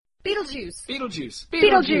Beetlejuice. Beetlejuice.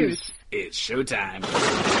 Beetlejuice. It's showtime.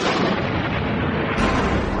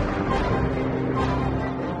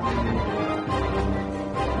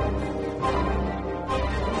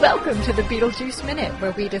 Welcome to the Beetlejuice Minute,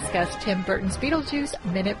 where we discuss Tim Burton's Beetlejuice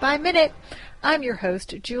minute by minute. I'm your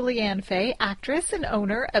host, Julianne Fay, actress and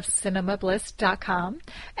owner of CinemaBliss.com,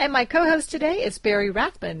 and my co-host today is Barry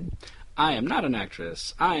Rathman. I am not an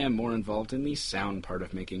actress. I am more involved in the sound part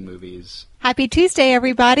of making movies. Happy Tuesday,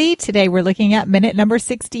 everybody. Today we're looking at minute number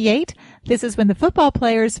 68. This is when the football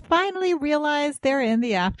players finally realize they're in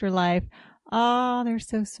the afterlife. Oh, they're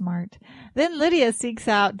so smart. Then Lydia seeks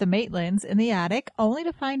out the Maitlands in the attic, only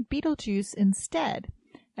to find Beetlejuice instead.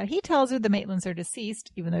 Now, he tells her the Maitlands are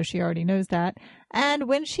deceased, even though she already knows that. And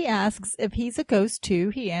when she asks if he's a ghost too,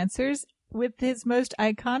 he answers with his most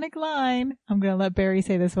iconic line. I'm going to let Barry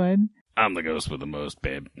say this one. I'm the ghost with the most,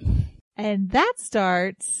 babe. And that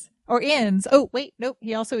starts, or ends, oh, wait, nope,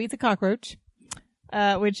 he also eats a cockroach,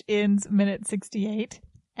 which ends minute 68.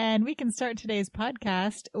 And we can start today's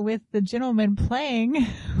podcast with the gentleman playing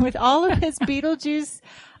with all of his Beetlejuice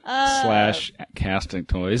slash casting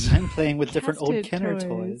toys. I'm playing with different old casted Kenner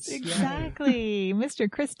toys. Exactly.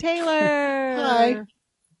 Mr. Chris Taylor. Hi.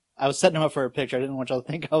 I was setting him up for a picture. I didn't want y'all to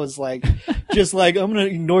think I was like, I'm going to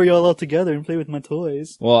ignore y'all altogether and play with my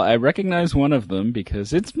toys. Well, I recognize one of them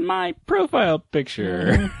because it's my profile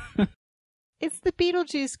picture. It's the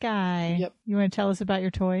Beetlejuice guy. Yep. You want to tell us about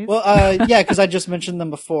your toys? Well, yeah, because I just mentioned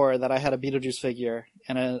them before, that I had a Beetlejuice figure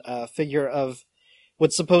and a figure of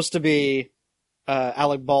what's supposed to be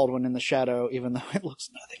Alec Baldwin in the shadow, even though it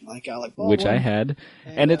looks nothing like Alec Baldwin. Which I had.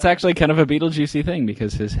 And it's actually kind of a Beetlejuicy thing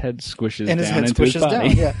because his head squishes and his down head into his squishes body.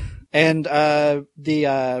 down, yeah. And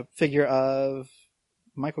the figure of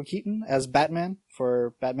Michael Keaton as Batman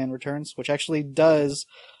for Batman Returns, which actually does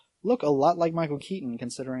look a lot like Michael Keaton,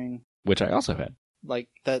 considering... Which I also had. Like,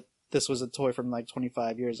 that this was a toy from,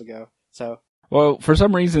 25 years ago, so... Well, for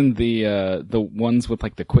some reason, the ones with,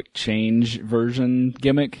 the quick change version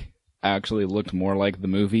gimmick actually looked more like the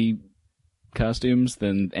movie costumes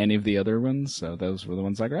than any of the other ones, so those were the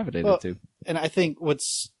ones I gravitated to. And I think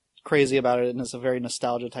what's crazy about it, and it's a very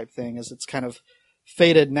nostalgia type thing, is it's kind of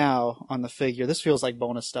faded now on the figure. This feels like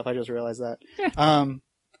bonus stuff, I just realized that.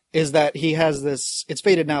 Is that he has this, it's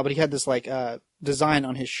faded now, but he had this design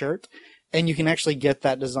on his shirt, and you can actually get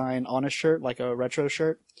that design on a shirt, like a retro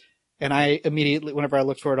shirt. And I immediately, whenever I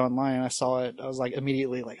looked for it online and I saw it, I was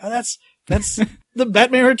immediately oh, that's the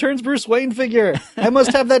Batman Returns Bruce Wayne figure. I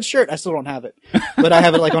must have that shirt. I still don't have it, but I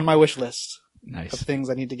have it on my wish list Nice. of things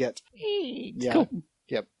I need to get. Yeah. Cool.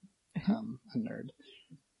 Yep. A nerd.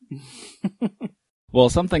 Well,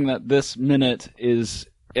 something that this minute is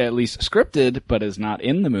at least scripted, but is not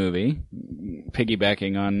in the movie,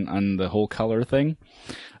 piggybacking on the whole color thing.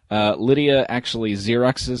 Lydia actually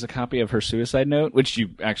Xeroxes a copy of her suicide note, which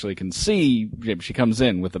you actually can see. She comes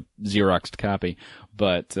in with a Xeroxed copy,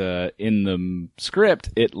 but in the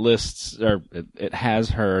script, it lists, or it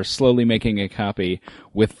has her slowly making a copy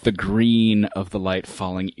with the green of the light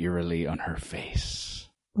falling eerily on her face.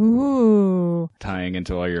 Ooh. Tying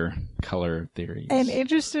into all your color theories. And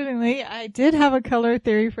interestingly, I did have a color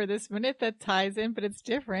theory for this minute that ties in, but it's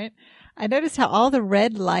different. I noticed how all the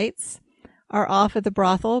red lights are off at the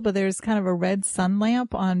brothel, but there's kind of a red sun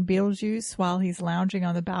lamp on Beetlejuice while he's lounging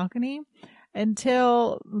on the balcony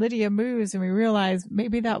until Lydia moves and we realize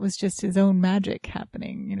maybe that was just his own magic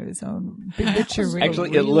happening, his own bewitchery. Actually,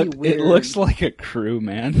 really it looks like a crew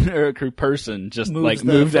man or a crew person just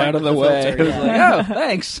moved out of the way. Filter, It was oh,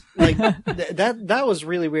 thanks. That was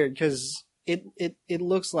really weird because it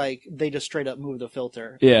looks like they just straight up moved the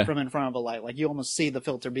filter from in front of a light. You almost see the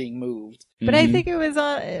filter being moved. But I think it was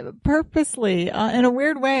purposely, in a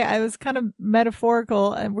weird way. I was kind of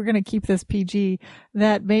metaphorical, and we're going to keep this PG,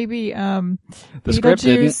 that maybe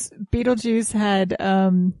Beetlejuice had,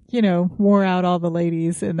 wore out all the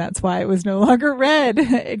ladies, and that's why it was no longer red,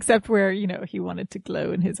 except where, he wanted to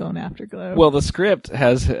glow in his own afterglow. Well, the script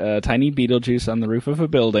has tiny Beetlejuice on the roof of a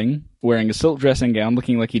building, wearing a silk dressing gown,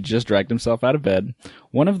 looking like he just dragged himself out of bed.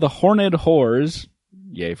 One of the horned whores,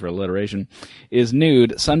 yay for alliteration, is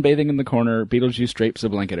nude, sunbathing in the corner. Beetlejuice drapes a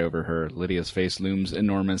blanket over her. Lydia's face looms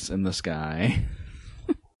enormous in the sky.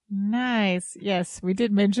 Nice. Yes, we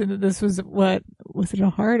did mention that this was was it a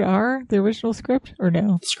hard R, the original script, or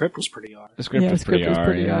no? The script was pretty R. The script was pretty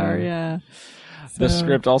R, yeah. The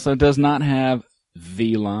script also does not have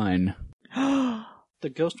the line. The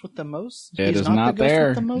ghost with the most? It is not the ghost there.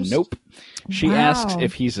 With the most? Nope. She asks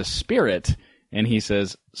if he's a spirit, and he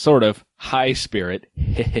says, sort of, high spirit.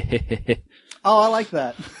 Oh, I like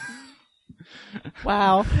that.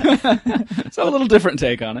 Wow. So a little different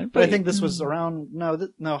take on it. But I think this was around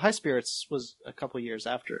no High Spirits was a couple years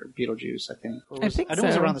after Beetlejuice. I think. Or I think know it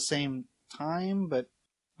was so. around the same time, but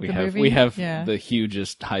we the have movie? Yeah. the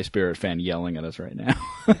hugest High Spirit fan yelling at us right now.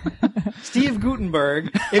 Steve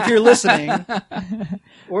Guttenberg, if you're listening,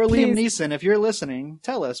 or Liam Please. Neeson, if you're listening,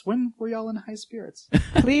 tell us, when were y'all in High Spirits?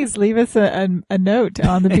 Please leave us a note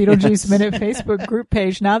on the Beetlejuice Minute Facebook group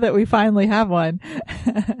page now that we finally have one.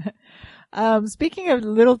 Speaking of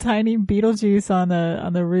little tiny Beetlejuice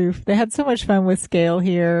on the roof, they had so much fun with scale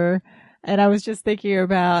here. And I was just thinking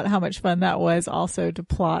about how much fun that was also to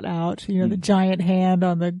plot out, the giant hand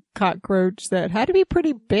on the cockroach that had to be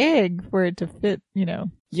pretty big for it to fit,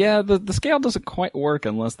 Yeah, the scale doesn't quite work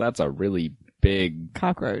unless that's a really big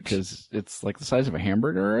cockroach. because it's like the size of a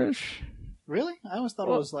hamburger-ish. Really? I always thought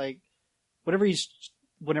it was like whenever he's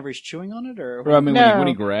chewing on it, or Or, I mean, No,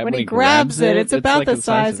 when he grabs it, it's about like the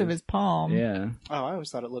size of his palm. Yeah. oh, I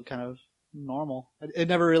always thought it looked kind of normal. It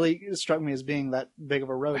never really struck me as being that big of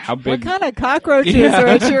a roach. How What big? kind of cockroaches Yeah. are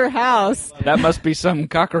at your house? That must be some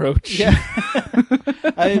cockroach. Yeah,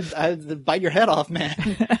 I'd bite your head off, man.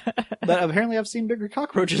 But apparently, I've seen bigger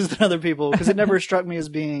cockroaches than other people because it never struck me as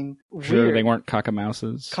being Sure, weird. they weren't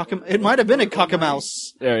cockamouses. It might have been a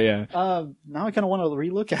cockamouse. Yeah. Now I kind of want to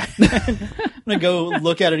relook at it. I'm gonna go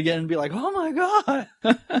look at it again and be like, "Oh my god!"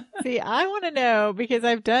 See, I want to know because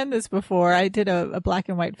I've done this before. I did a black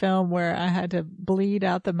and white film where I had to bleed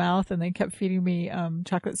out the mouth and they kept feeding me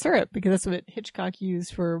chocolate syrup because that's what Hitchcock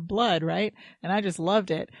used for blood, right? And I just loved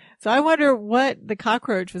it. So I wonder what the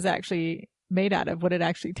cockroach was actually made out of, what it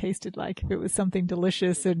actually tasted like, if it was something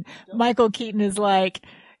delicious. And Michael Keaton is like,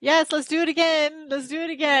 yes, let's do it again. Let's do it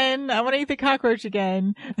again. I want to eat the cockroach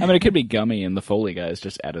again. I mean, it could be gummy, and the Foley guys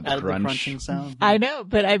just added the Out of the crunch. crunching sound. I know,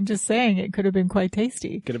 but I'm just saying it could have been quite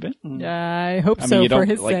tasty. Could have been. I hope I mean, so you for don't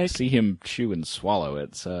his like sake. see him chew and swallow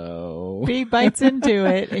it, so He bites into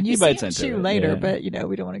it, and you He see bites him into chew it, later, yeah. but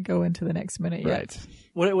we don't want to go into the next minute yet.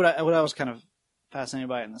 right. What I was kind of fascinated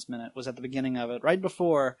by in this minute was at the beginning of it, right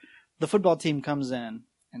before the football team comes in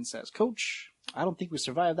and says, "Coach, I don't think we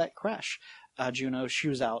survived that crash." Juno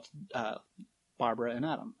shoos out Barbara and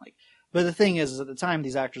Adam. But the thing is at the time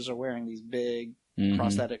these actors are wearing these big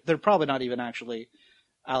prosthetic. They're probably not even actually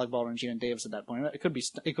Alec Baldwin and Gina Davis at that point. It could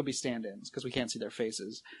be stand-ins because we can't see their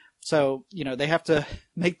faces. So they have to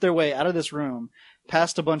make their way out of this room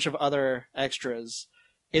past a bunch of other extras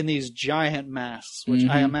in these giant masks, which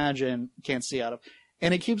I imagine can't see out of.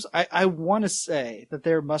 And it keeps. I want to say that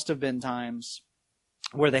there must have been times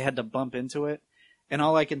where they had to bump into it, and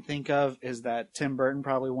all I can think of is that Tim Burton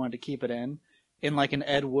probably wanted to keep it in like an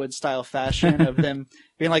Ed Wood style fashion of them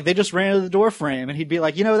being like, they just ran into the door frame, and he'd be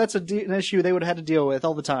like, that's an issue they would have had to deal with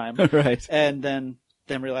all the time. Right. And then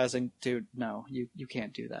them realizing, dude, no, you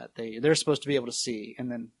can't do that. They're supposed to be able to see,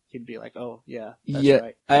 and then he'd be like, oh yeah, that's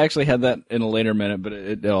right. I actually had that in a later minute, but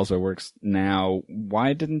it also works now.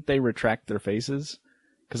 Why didn't they retract their faces?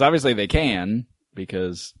 Because obviously they can,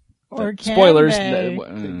 because Or can spoilers. they?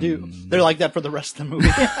 They do. They're like that for the rest of the movie.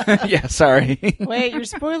 Yeah, sorry. Wait, you're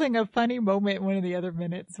spoiling a funny moment in one of the other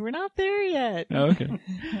minutes. We're not there yet. Okay.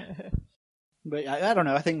 But I don't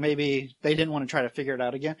know. I think maybe they didn't want to try to figure it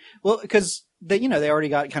out again. Well, because they already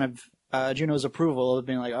got kind of Juno's approval of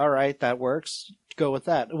being like, all right, that works. Go with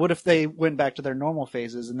that. What if they went back to their normal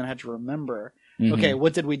phases and then had to remember, okay,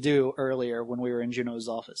 what did we do earlier when we were in Juno's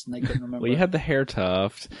office? And they couldn't remember. Well, you had the hair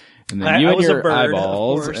tuft, and then I you had was your a bird,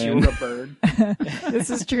 eyeballs. Of course, and... you were a bird. This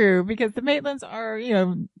is true because the Maitlands are,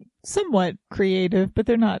 somewhat creative, but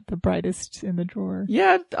they're not the brightest in the drawer.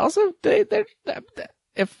 Yeah, also,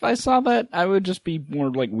 if I saw that, I would just be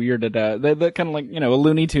more like weirded out. They're kind of like, a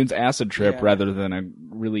Looney Tunes acid trip rather than a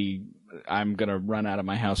really, I'm going to run out of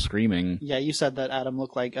my house screaming. Yeah, you said that Adam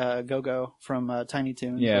looked like Go-Go from Tiny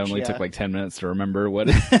Toons. Yeah, it which, only took like 10 minutes to remember what,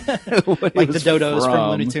 like it the was Dodos from from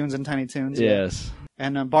Looney Tunes and Tiny Toons. Yes. Yeah.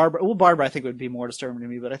 And Barbara I think would be more disturbing to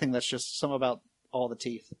me, but I think that's just something about all the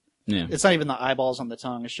teeth. Yeah. It's not even the eyeballs on the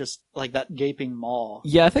tongue. It's just like that gaping maw.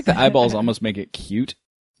 Yeah, I think the eyeballs almost make it cute.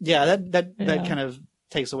 Yeah, that Yeah. kind of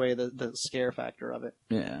takes away the scare factor of it.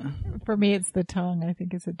 Yeah. For me, it's the tongue. I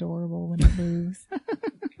think it's adorable when it moves.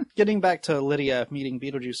 Getting back to Lydia meeting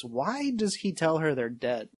Beetlejuice, why does he tell her they're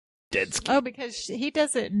dead? Dead skin. Oh, because he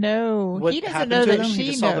doesn't know. What He doesn't happened know to that them? He she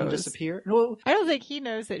just saw them knows. disappear. No, I don't think he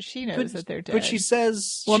knows that she knows that they're dead. but she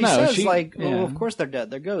says, Well, like, yeah. oh, of course they're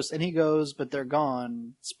dead. They're ghosts. And he goes, but they're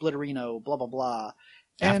gone. Splitterino, blah, blah, blah.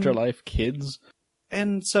 And, Afterlife kids.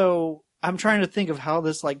 And so I'm trying to think of how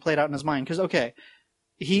this played out in his mind. Because, okay,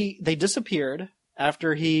 they disappeared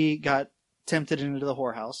after he got tempted into the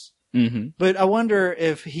whorehouse. Mm-hmm. But I wonder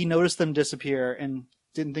if he noticed them disappear and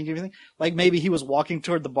didn't think of anything. Like maybe he was walking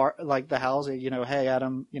toward the bar, like the house, hey,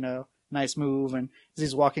 Adam, nice move. And as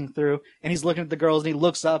he's walking through and he's looking at the girls and he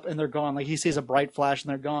looks up and they're gone. Like he sees a bright flash and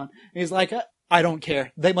they're gone. And he's like, I don't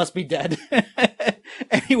care. They must be dead.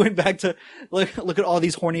 And he went back to look at all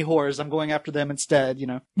these horny whores. I'm going after them instead,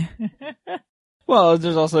 Well,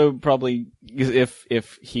 there's also probably,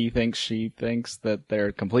 if he thinks she thinks that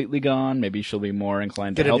they're completely gone, maybe she'll be more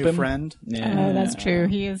inclined to Get a help new him. friend. Yeah. Oh, that's true.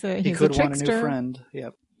 He could want a new friend.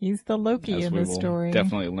 Yep. He's the Loki As in we this will story.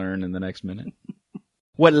 definitely learn in the next minute.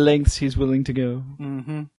 What lengths he's willing to go.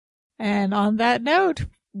 Mm-hmm. And on that note,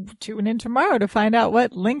 tune in tomorrow to find out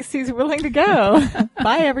what lengths he's willing to go.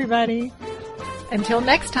 Bye, everybody. Until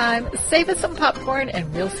next time, save us some popcorn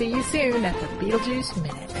and we'll see you soon at the Beetlejuice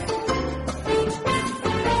Minute.